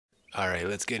Alright,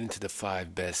 let's get into the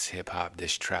 5 best hip hop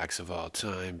diss tracks of all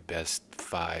time, best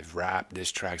 5 rap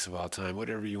diss tracks of all time,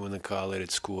 whatever you want to call it,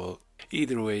 it's cool.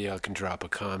 Either way, y'all can drop a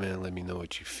comment, let me know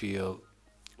what you feel,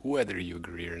 whether you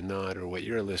agree or not, or what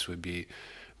your list would be.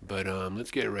 But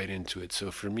let's get right into it. So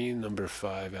for me, number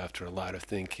 5, after a lot of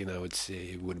thinking, I would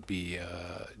say would be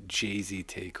Jay-Z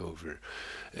Takeover.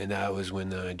 And that was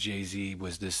when Jay-Z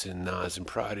was dissing Nas and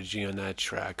Prodigy on that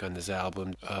track on his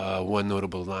album. One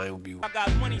notable line would be, I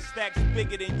got money stacks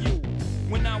bigger than you.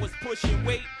 When I was pushing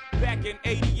weight back in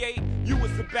 '88, you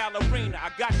was a ballerina.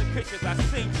 I got the pictures, I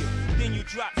seen you. Then you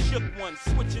dropped shook one,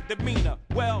 switch your demeanor.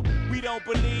 Well, we don't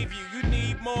believe you. You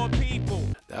need more people.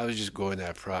 that was just going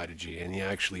at Prodigy, and he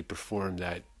actually performed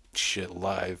that shit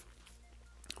live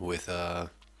with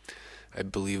I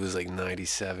believe it was like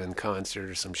 '97 concert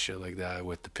or some shit like that,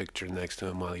 with the picture next to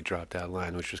him while he dropped that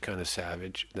line, which was kind of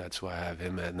savage. That's why I have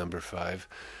him at number 5.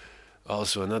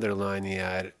 Also, another line he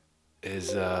had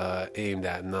is aimed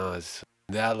at Nas.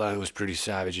 That line was pretty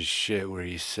savage as shit, where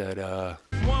he said,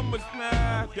 One was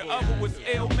nah, the other was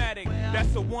Illmatic.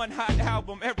 That's a one hot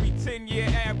album every 10-year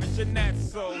average, and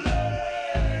that's so.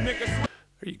 Niggas.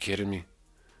 are you kidding me?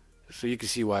 So you can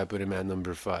see why I put him at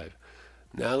number 5.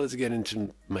 Now let's get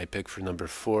into my pick for number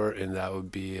 4, and that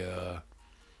would be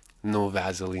No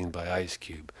Vaseline by Ice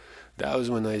Cube. That was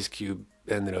when Ice Cube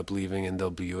ended up leaving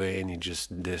NWA, and he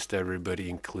just dissed everybody,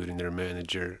 including their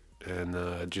manager, and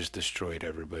just destroyed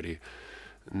everybody.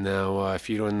 Now, if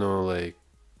you don't know, like,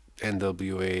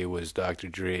 NWA was Dr.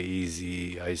 Dre,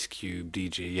 Easy, Ice Cube,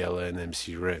 DJ Yella, and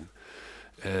MC Ren.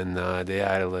 And they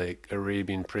had like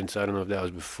Arabian Prince. I don't know if that was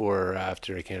before or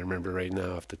after. I can't remember right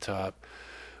now off the top.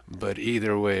 But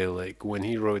either way, like when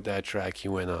he wrote that track, he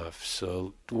went off.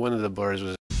 So one of the bars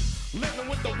was, Living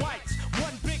with the whites,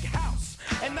 one big house,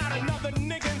 and not another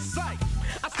nigga in sight.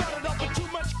 I started off with too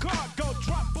much cargo,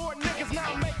 drop 4 niggas,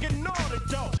 now I'm making all the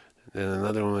dough. then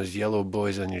another one was Yellow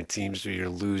Boys on your team, so you're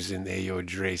losing. Ayo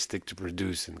Dre, stick to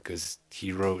producing, because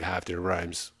he wrote half their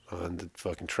rhymes on the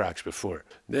fucking tracks before.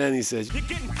 Then he says, You're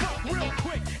getting fucked real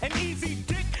quick, and easy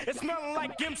dick, it's smelling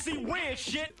like MC Ren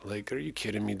shit. like, are you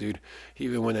kidding me, dude? He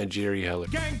even went at Jerry Heller.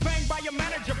 Gang bang by your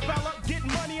manager, fella,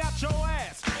 getting money out your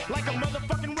ass, like a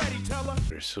motherfucking ready teller.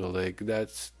 So like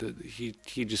that's he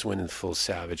just went in full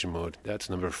savage mode. That's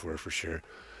number 4 for sure.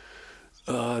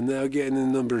 Now getting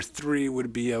in number 3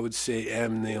 would be, I would say,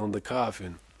 M Nailed the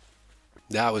Coffin.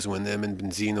 That was when them and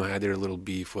Benzino had their little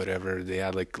beef, whatever. They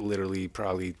had like literally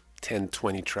probably 10,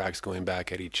 20 tracks going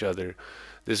back at each other.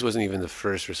 This wasn't even the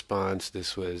first response.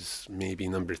 This was maybe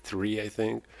number 3, I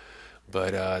think.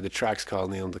 But the track's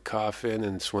called Nailed the Coffin,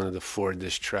 and it's one of the 4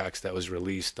 diss tracks that was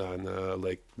released on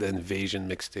like the Invasion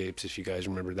mixtapes, if you guys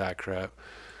remember that crap.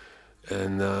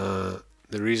 And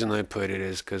the reason I put it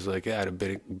is because like it had a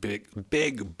big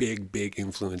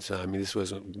influence on me. This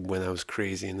wasn't when I was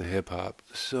crazy into hip hop.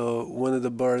 So one of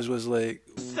the bars was like,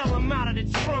 Sell 'em out of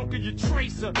the trunk of your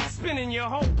tracer, spending your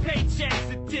whole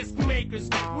paychecks at disc makers.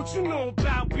 What you know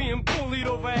about being bullied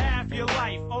over half your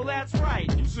life? Oh, that's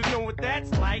right. You should know what that's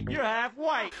like. You're half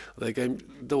white. like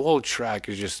the whole track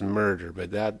is just murder,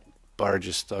 but that bar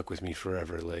just stuck with me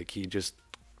forever. Like he just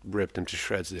ripped him to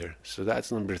shreds there. So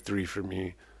that's number 3 for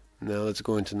me. Now let's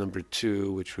go into number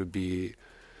 2, which would be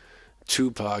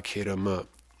Tupac Hit 'Em Up.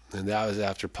 And that was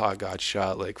after Pac got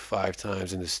shot like 5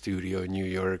 times in the studio in New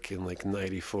York in like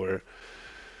 '94.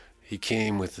 He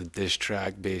came with a diss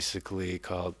track basically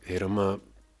called Hit 'Em Up.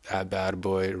 At Bad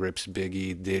Boy rips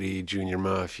Biggie, Diddy, Junior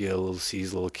Mafia, Lil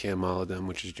C's, Lil Kim, all of them,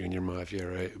 which is Junior Mafia,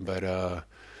 right? But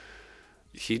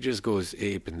he just goes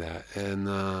ape in that. And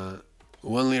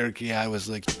one lyric he had was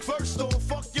like, First off,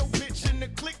 fuck your bitch in the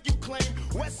clique you claim.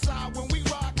 West side, when we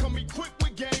ride, come equipped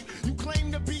with game. You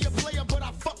claim to be a player, but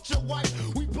I fucked your wife.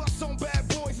 We bust on bad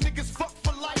boys, niggas fuck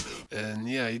for life. and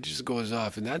yeah, he just goes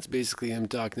off. And that's basically him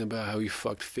talking about how he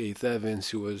fucked Faith Evans,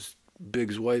 who was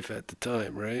Big's wife at the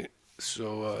time, right?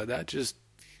 So that just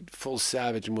full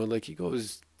savage mode. Like he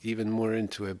goes even more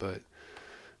into it, but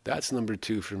that's number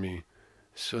 2 for me.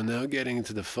 So now getting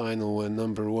into the final one,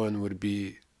 number 1 would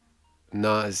be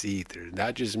Nas Ether.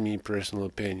 That's just me, personal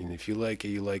opinion. If you like it,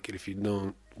 you like it. If you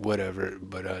don't, whatever.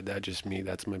 But that's just me.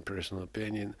 That's my personal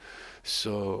opinion.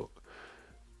 So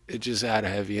it just had a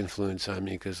heavy influence on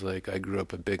me because like I grew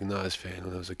up a big Nas fan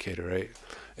when I was a kid, right?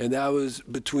 And that was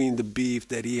between the beef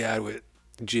that he had with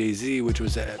Jay-Z, which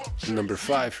was at number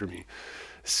 5 for me.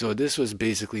 So this was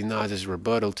basically Nas's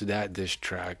rebuttal to that diss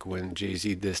track when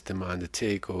Jay-Z dissed him on the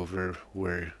Takeover,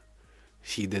 where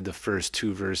he did the first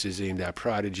 2 verses aimed at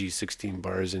Prodigy, 16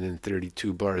 bars, and then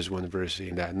 32 bars, 1 verse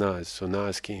aimed at Nas. So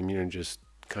Nas came here and just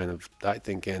kind of, I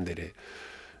think, ended it.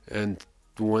 And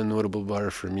one notable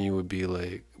bar for me would be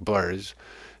like bars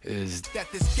is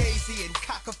that this Gazy and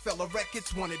Cockefeller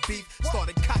Records wanted beef.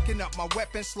 Started cocking up my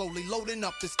weapon, slowly loading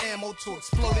up this ammo to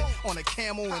explode it on a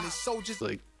camel and his soldiers.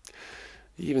 like,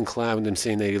 he even clowned and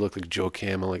saying that he looked like Joe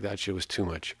Camel, like that shit was too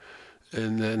much.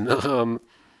 And then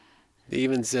he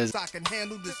even says I can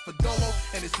handle this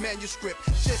Fedolo and his manuscript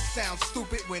just sounds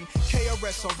stupid when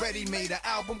KRS already made an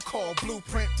album called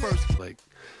Blueprint first. like,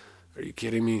 are you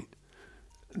kidding me?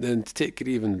 Then to take it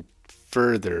even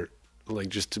further, like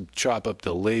just to chop up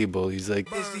the label, he's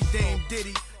like, Is he Dame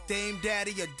Diddy, Dame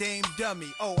Daddy, or Dame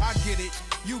Dummy? Oh, I get it.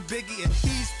 You Biggie and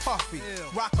he's Puffy.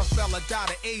 Rockefeller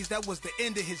died of AIDS, that was the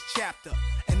end of his chapter.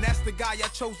 And that's the guy I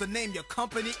chose to name your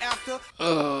company after?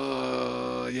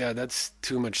 yeah, that's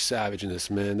too much savageness,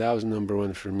 man. That was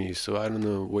 #1 for me. So I don't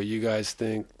know what you guys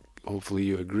think. Hopefully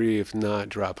you agree. If not,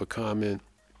 drop a comment.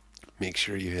 Make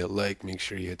sure you hit like, make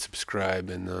sure you hit subscribe,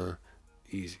 and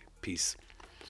easy. Peace.